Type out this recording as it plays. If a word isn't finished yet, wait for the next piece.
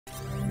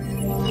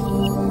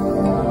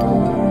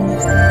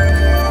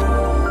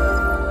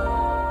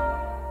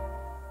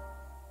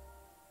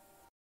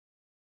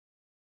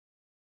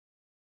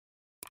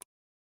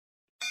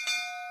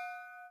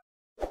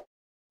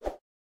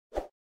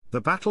The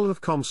Battle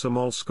of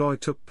Komsomolskoye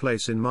took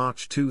place in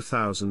March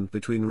 2000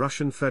 between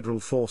Russian Federal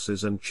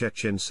Forces and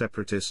Chechen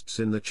separatists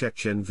in the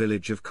Chechen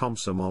village of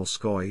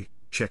Komsomolskoye,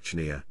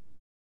 Chechnya.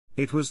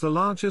 It was the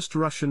largest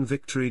Russian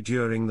victory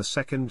during the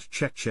Second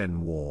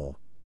Chechen War.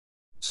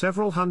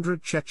 Several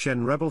hundred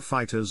Chechen rebel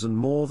fighters and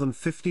more than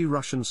 50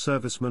 Russian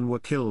servicemen were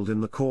killed in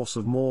the course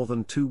of more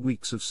than 2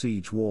 weeks of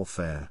siege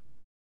warfare.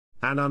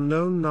 An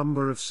unknown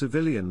number of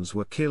civilians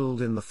were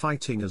killed in the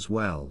fighting as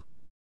well.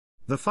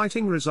 The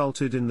fighting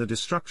resulted in the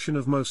destruction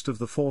of most of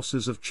the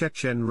forces of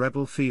Chechen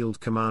rebel field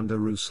commander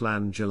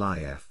Ruslan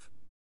Gelayev.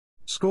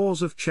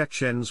 Scores of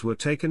Chechens were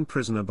taken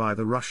prisoner by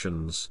the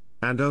Russians,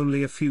 and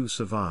only a few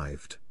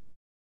survived.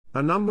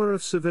 A number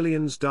of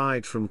civilians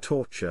died from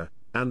torture,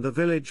 and the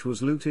village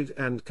was looted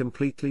and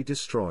completely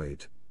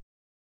destroyed.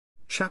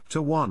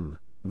 Chapter 1,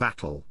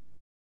 Battle.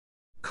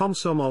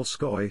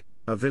 Komsomolskoye,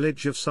 a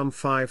village of some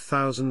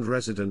 5,000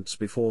 residents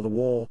before the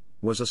war,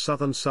 was a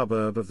southern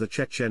suburb of the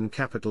Chechen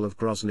capital of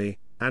Grozny,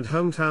 and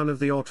hometown of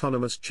the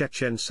autonomous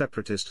Chechen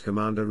separatist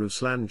commander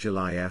Ruslan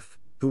Gelayev,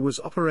 who was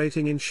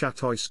operating in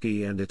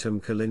Shatoysky and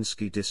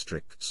Itom-Kalinsky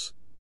districts.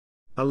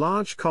 A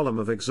large column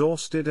of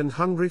exhausted and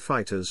hungry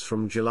fighters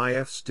from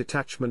Gelayev's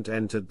detachment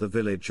entered the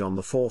village on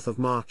the 4th of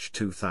March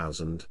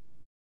 2000.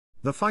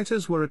 The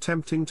fighters were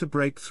attempting to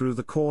break through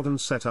the cordon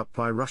set up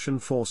by Russian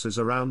forces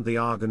around the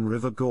Argon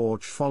River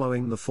Gorge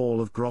following the fall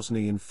of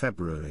Grozny in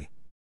February.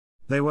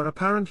 They were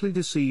apparently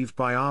deceived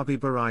by Arbi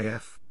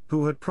Barayev,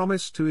 who had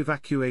promised to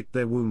evacuate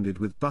their wounded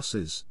with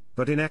buses,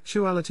 but in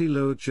actuality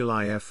lured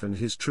Gelayev and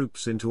his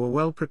troops into a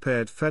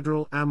well-prepared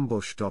federal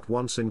ambush.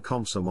 Once in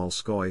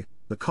Komsomolskoye,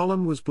 the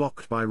column was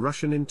blocked by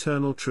Russian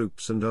internal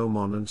troops and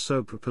OMON and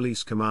SOBR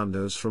police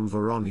commandos from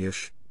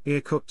Voronezh,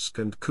 Irkutsk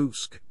and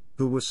Kursk,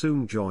 who were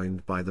soon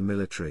joined by the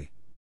military.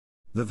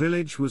 The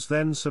village was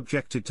then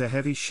subjected to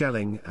heavy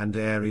shelling and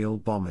aerial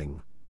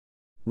bombing.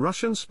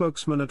 Russian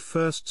spokesman at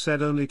first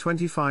said only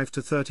 25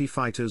 to 30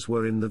 fighters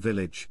were in the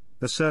village,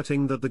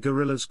 asserting that the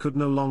guerrillas could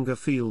no longer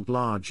field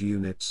large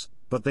units,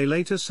 but they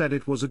later said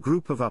it was a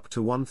group of up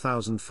to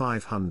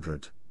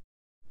 1,500.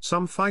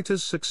 Some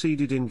fighters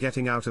succeeded in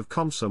getting out of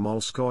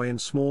Komsomolskoye in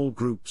small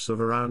groups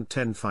of around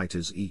 10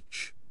 fighters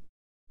each.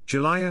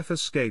 Gelayev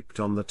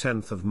escaped on the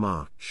 10th of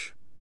March.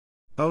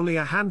 Only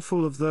a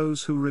handful of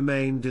those who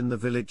remained in the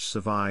village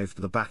survived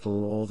the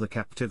battle or the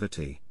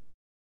captivity.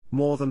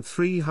 More than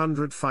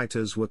 300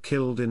 fighters were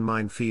killed in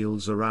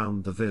minefields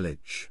around the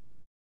village.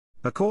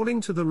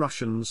 According to the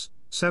Russians,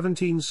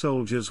 17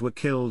 soldiers were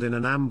killed in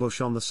an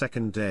ambush on the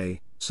second day.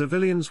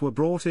 Civilians were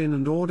brought in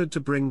and ordered to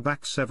bring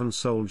back 7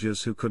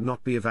 soldiers who could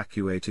not be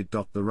evacuated.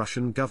 The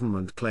Russian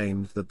government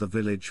claimed that the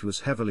village was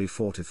heavily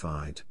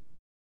fortified.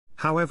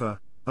 However,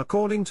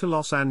 according to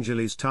Los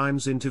Angeles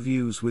Times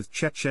interviews with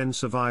Chechen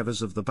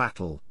survivors of the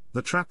battle,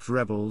 the trapped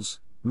rebels,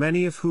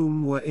 many of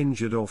whom were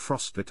injured or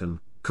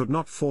frostbitten, could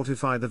not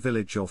fortify the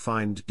village or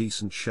find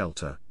decent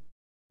shelter.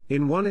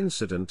 In one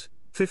incident,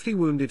 50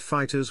 wounded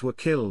fighters were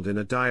killed in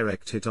a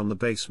direct hit on the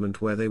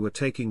basement where they were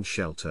taking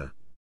shelter.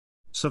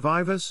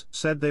 Survivors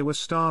said they were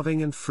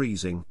starving and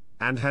freezing,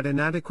 and had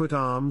inadequate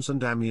arms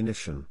and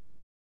ammunition.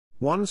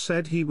 One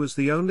said he was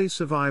the only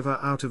survivor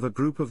out of a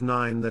group of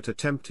 9 that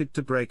attempted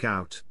to break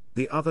out,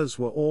 the others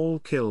were all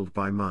killed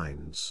by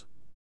mines.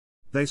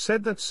 They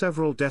said that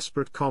several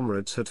desperate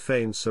comrades had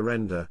feigned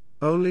surrender,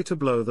 only to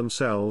blow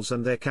themselves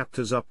and their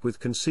captors up with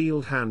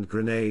concealed hand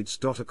grenades.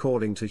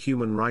 According to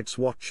Human Rights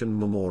Watch and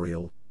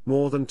Memorial,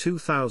 more than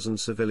 2,000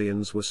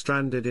 civilians were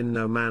stranded in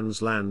no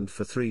man's land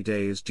for 3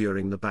 days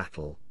during the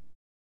battle.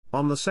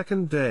 On the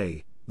second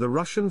day, the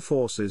Russian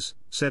forces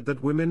said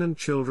that women and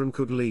children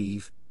could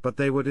leave, but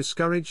they were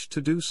discouraged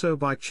to do so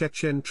by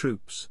Chechen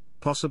troops,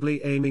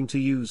 possibly aiming to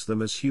use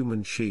them as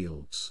human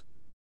shields.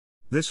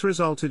 This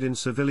resulted in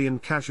civilian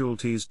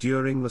casualties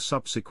during the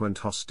subsequent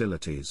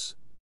hostilities.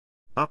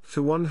 Up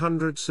to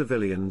 100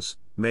 civilians,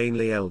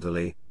 mainly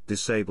elderly,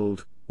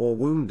 disabled, or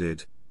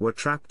wounded, were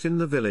trapped in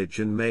the village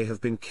and may have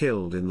been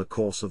killed in the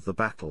course of the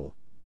battle.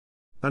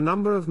 A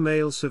number of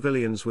male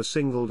civilians were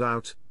singled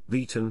out,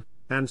 beaten,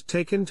 and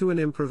taken to an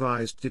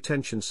improvised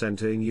detention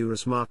center in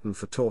Urus-Martin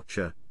for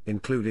torture,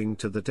 including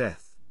to the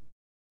death.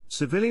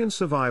 Civilian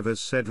survivors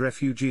said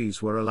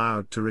refugees were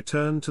allowed to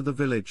return to the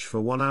village for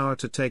 1 hour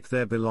to take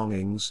their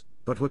belongings,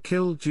 but were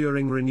killed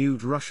during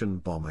renewed Russian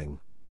bombing.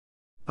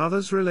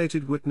 Others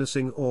related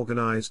witnessing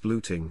organized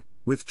looting,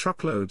 with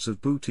truckloads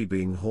of booty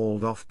being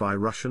hauled off by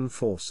Russian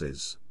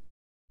forces.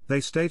 They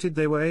stated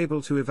they were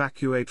able to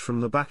evacuate from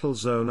the battle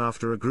zone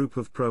after a group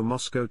of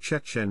pro-Moscow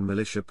Chechen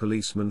militia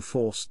policemen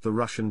forced the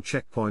Russian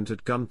checkpoint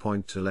at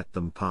gunpoint to let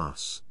them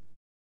pass.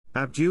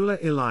 Abdullah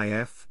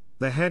Ilayev,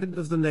 the head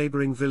of the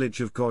neighboring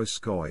village of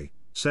Goyskoye,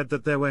 said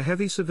that there were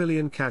heavy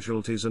civilian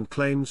casualties and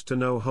claimed to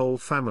know whole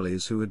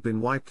families who had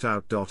been wiped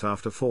out.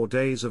 After 4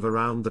 days of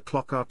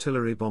around-the-clock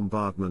artillery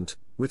bombardment,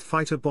 with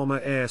fighter-bomber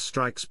air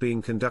strikes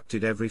being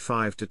conducted every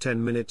 5 to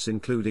 10 minutes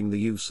including the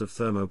use of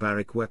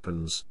thermobaric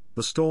weapons,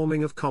 the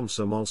storming of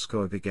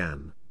Komsomolskoye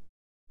began.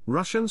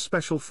 Russian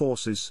special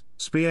forces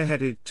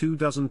spearheaded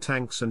 24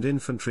 tanks and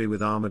infantry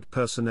with armored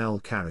personnel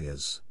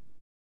carriers.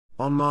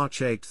 On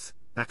March 8,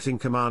 acting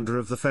commander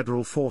of the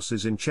federal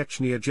forces in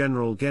Chechnya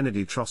General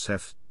Gennady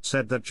Troshev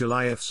said that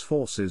Gelayev's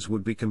forces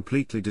would be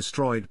completely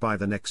destroyed by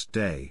the next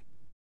day.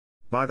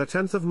 By the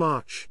 10th of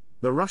March,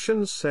 the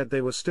Russians said they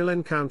were still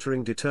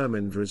encountering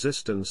determined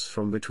resistance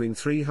from between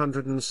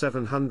 300 and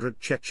 700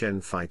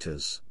 Chechen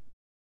fighters.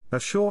 A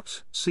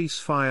short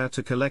ceasefire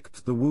to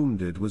collect the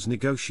wounded was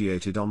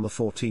negotiated on the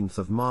 14th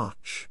of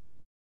March.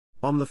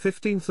 On the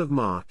 15th of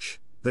March,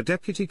 the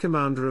deputy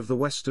commander of the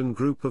Western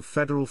Group of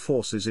Federal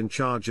Forces in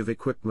charge of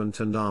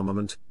equipment and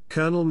armament,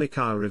 Colonel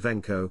Mikhail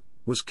Rivenko,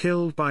 was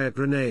killed by a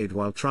grenade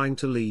while trying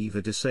to leave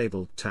a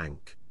disabled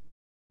tank.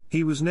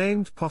 He was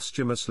named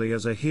posthumously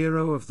as a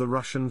hero of the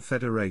Russian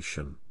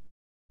Federation.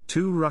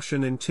 2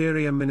 Russian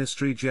Interior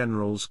Ministry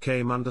generals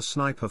came under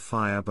sniper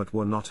fire but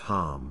were not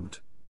harmed.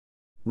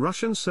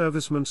 Russian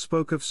servicemen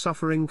spoke of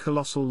suffering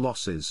colossal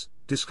losses,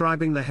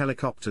 describing the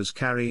helicopters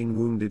carrying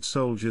wounded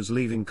soldiers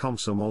leaving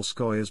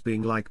Komsomolskoye as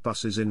being like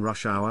buses in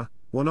rush hour.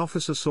 One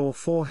officer saw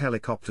 4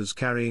 helicopters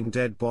carrying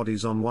dead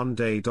bodies on one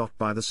day.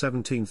 By the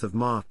 17th of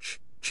March,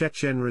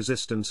 Chechen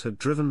resistance had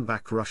driven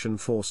back Russian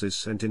forces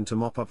sent in to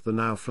mop up the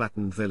now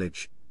flattened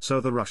village,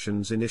 so the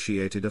Russians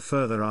initiated a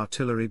further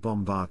artillery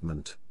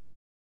bombardment.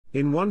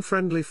 In one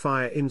friendly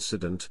fire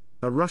incident,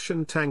 a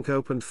Russian tank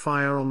opened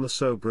fire on the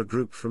Sobra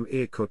group from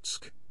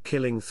Irkutsk,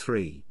 killing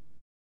 3.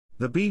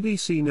 The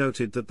BBC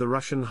noted that the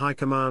Russian High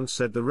Command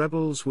said the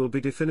rebels will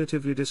be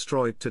definitively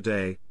destroyed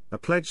today, a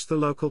pledge the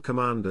local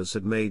commanders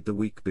had made the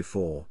week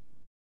before.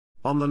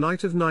 On the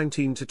night of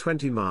 19 to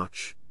 20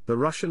 March, the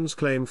Russians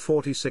claim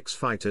 46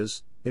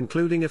 fighters,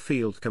 including a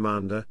field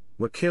commander,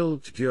 were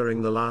killed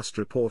during the last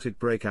reported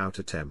breakout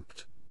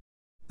attempt.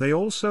 They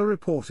also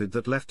reported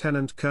that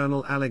Lieutenant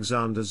Colonel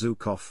Alexander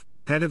Zhukov,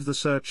 head of the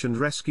Search and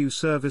Rescue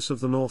Service of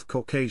the North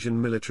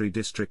Caucasian Military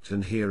District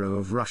and hero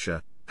of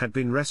Russia, had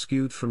been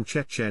rescued from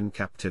Chechen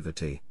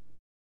captivity.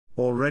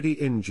 Already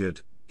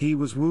injured, he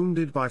was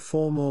wounded by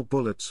 4 more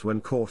bullets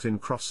when caught in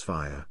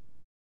crossfire.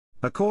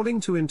 According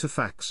to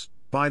Interfax,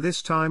 by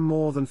this time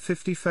more than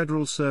 50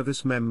 Federal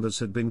Service members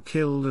had been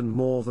killed and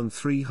more than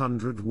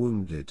 300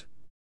 wounded.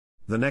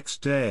 The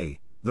next day,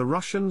 the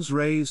Russians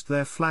raised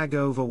their flag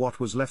over what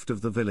was left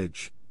of the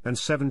village, and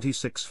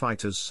 76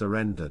 fighters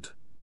surrendered.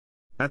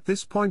 At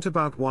this point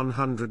about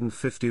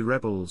 150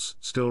 rebels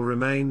still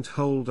remained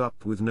holed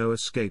up with no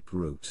escape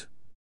route.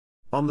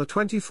 On the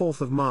 24th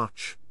of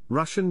March,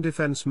 Russian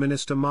Defense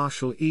Minister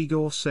Marshal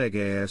Igor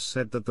Sergeyev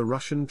said that the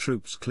Russian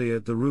troops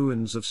cleared the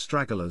ruins of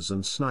stragglers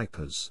and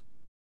snipers.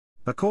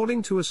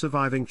 According to a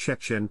surviving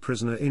Chechen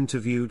prisoner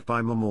interviewed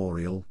by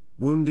Memorial,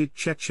 wounded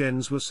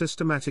Chechens were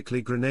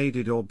systematically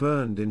grenaded or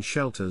burned in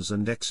shelters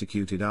and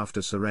executed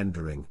after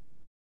surrendering.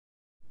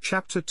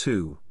 Chapter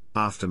 2,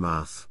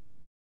 Aftermath.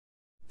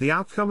 The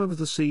outcome of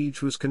the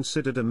siege was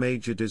considered a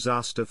major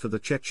disaster for the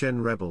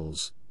Chechen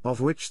rebels,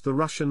 of which the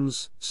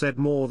Russians said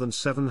more than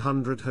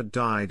 700 had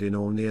died in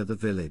or near the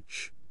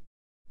village.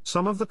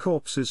 Some of the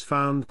corpses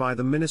found by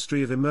the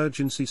Ministry of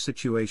Emergency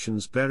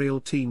Situations burial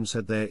teams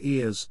had their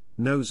ears,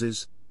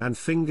 noses, and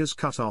fingers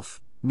cut off.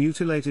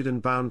 Mutilated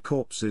and bound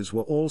corpses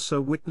were also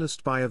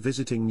witnessed by a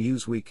visiting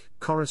Newsweek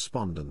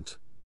correspondent.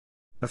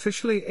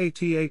 Officially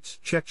 88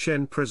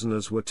 Chechen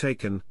prisoners were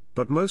taken,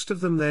 but most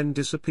of them then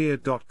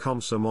disappeared.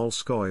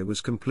 Komsomolskoye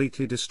was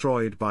completely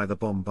destroyed by the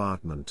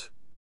bombardment.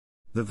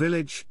 The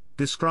village,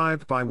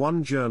 described by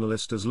one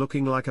journalist as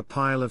looking like a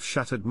pile of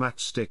shattered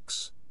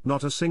matchsticks,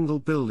 not a single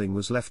building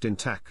was left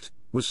intact,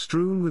 was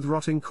strewn with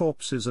rotting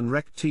corpses and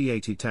wrecked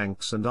T-80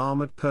 tanks and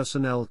armored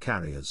personnel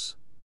carriers.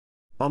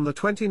 On the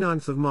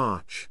 29th of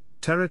March,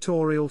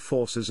 territorial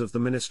forces of the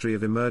Ministry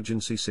of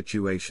Emergency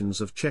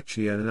Situations of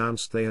Chechnya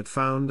announced they had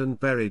found and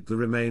buried the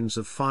remains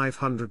of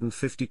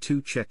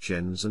 552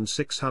 Chechens and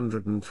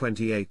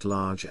 628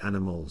 large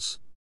animals.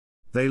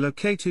 They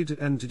located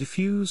and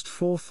defused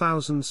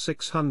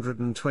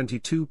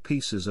 4,622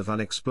 pieces of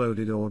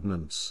unexploded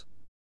ordnance.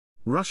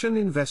 Russian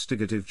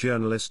investigative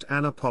journalist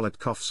Anna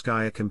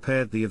Politkovskaya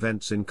compared the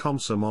events in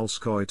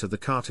Komsomolskoye to the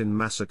Katyn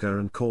massacre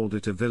and called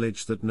it a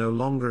village that no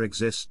longer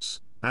exists,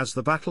 as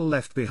the battle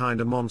left behind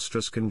a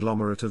monstrous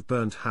conglomerate of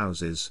burnt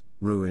houses,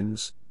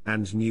 ruins,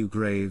 and new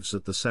graves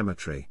at the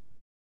cemetery.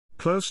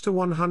 Close to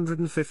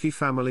 150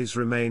 families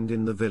remained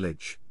in the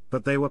village,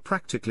 but they were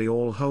practically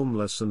all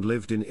homeless and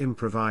lived in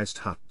improvised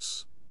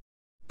huts.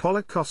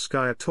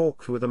 Politkovskaya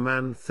talked with a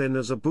man thin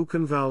as a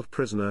Buchenwald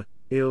prisoner,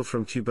 ill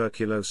from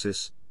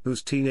tuberculosis,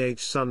 whose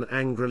teenage son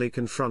angrily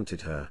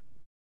confronted her.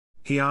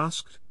 He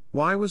asked,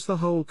 why was the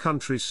whole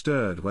country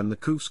stirred when the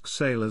Kursk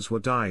sailors were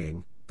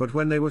dying, but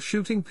when they were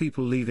shooting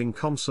people leaving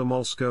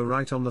Komsomolskoye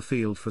right on the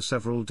field for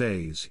several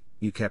days,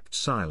 you kept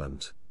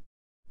silent?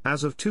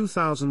 As of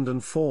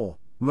 2004,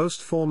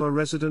 most former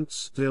residents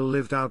still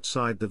lived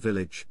outside the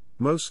village,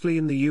 mostly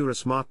in the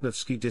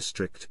Urus-Martnovsky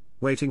district,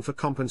 waiting for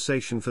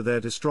compensation for their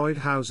destroyed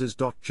houses.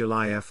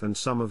 Gelayev and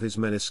some of his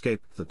men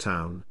escaped the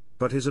town,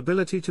 but his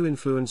ability to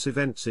influence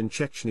events in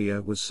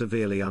Chechnya was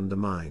severely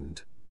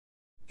undermined.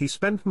 He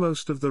spent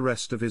most of the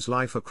rest of his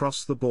life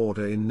across the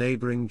border in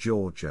neighboring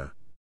Georgia.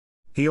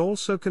 He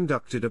also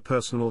conducted a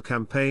personal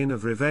campaign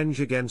of revenge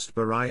against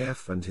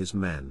Barayev and his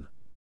men.